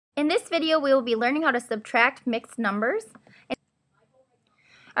In this video, we will be learning how to subtract mixed numbers.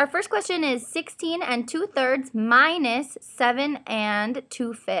 Our first question is 16 2/3 minus 7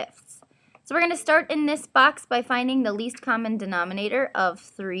 2/5. So we're going to start in this box by finding the least common denominator of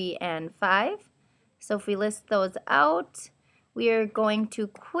 3 and 5. So if we list those out, we are going to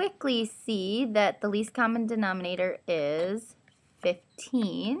quickly see that the least common denominator is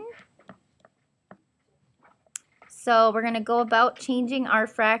 15. So we're going to go about changing our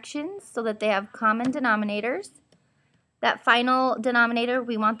fractions so that they have common denominators. That final denominator,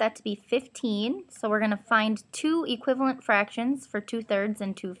 we want that to be 15. So we're going to find two equivalent fractions for 2/3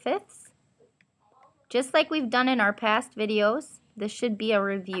 and 2/5. Just like we've done in our past videos, this should be a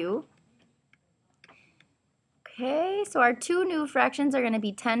review. Okay, so our two new fractions are going to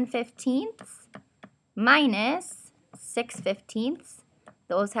be 10/15 minus 6/15.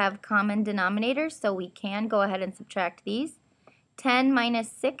 Those have common denominators, so we can go ahead and subtract these. 10 minus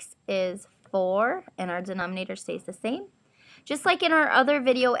 6 is 4, and our denominator stays the same. Just like in our other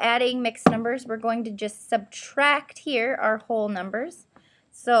video adding mixed numbers, we're going to just subtract here our whole numbers.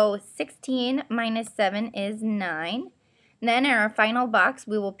 So 16 minus 7 is 9. And then in our final box,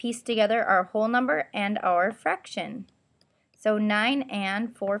 we will piece together our whole number and our fraction. So 9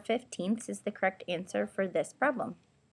 4/15 is the correct answer for this problem.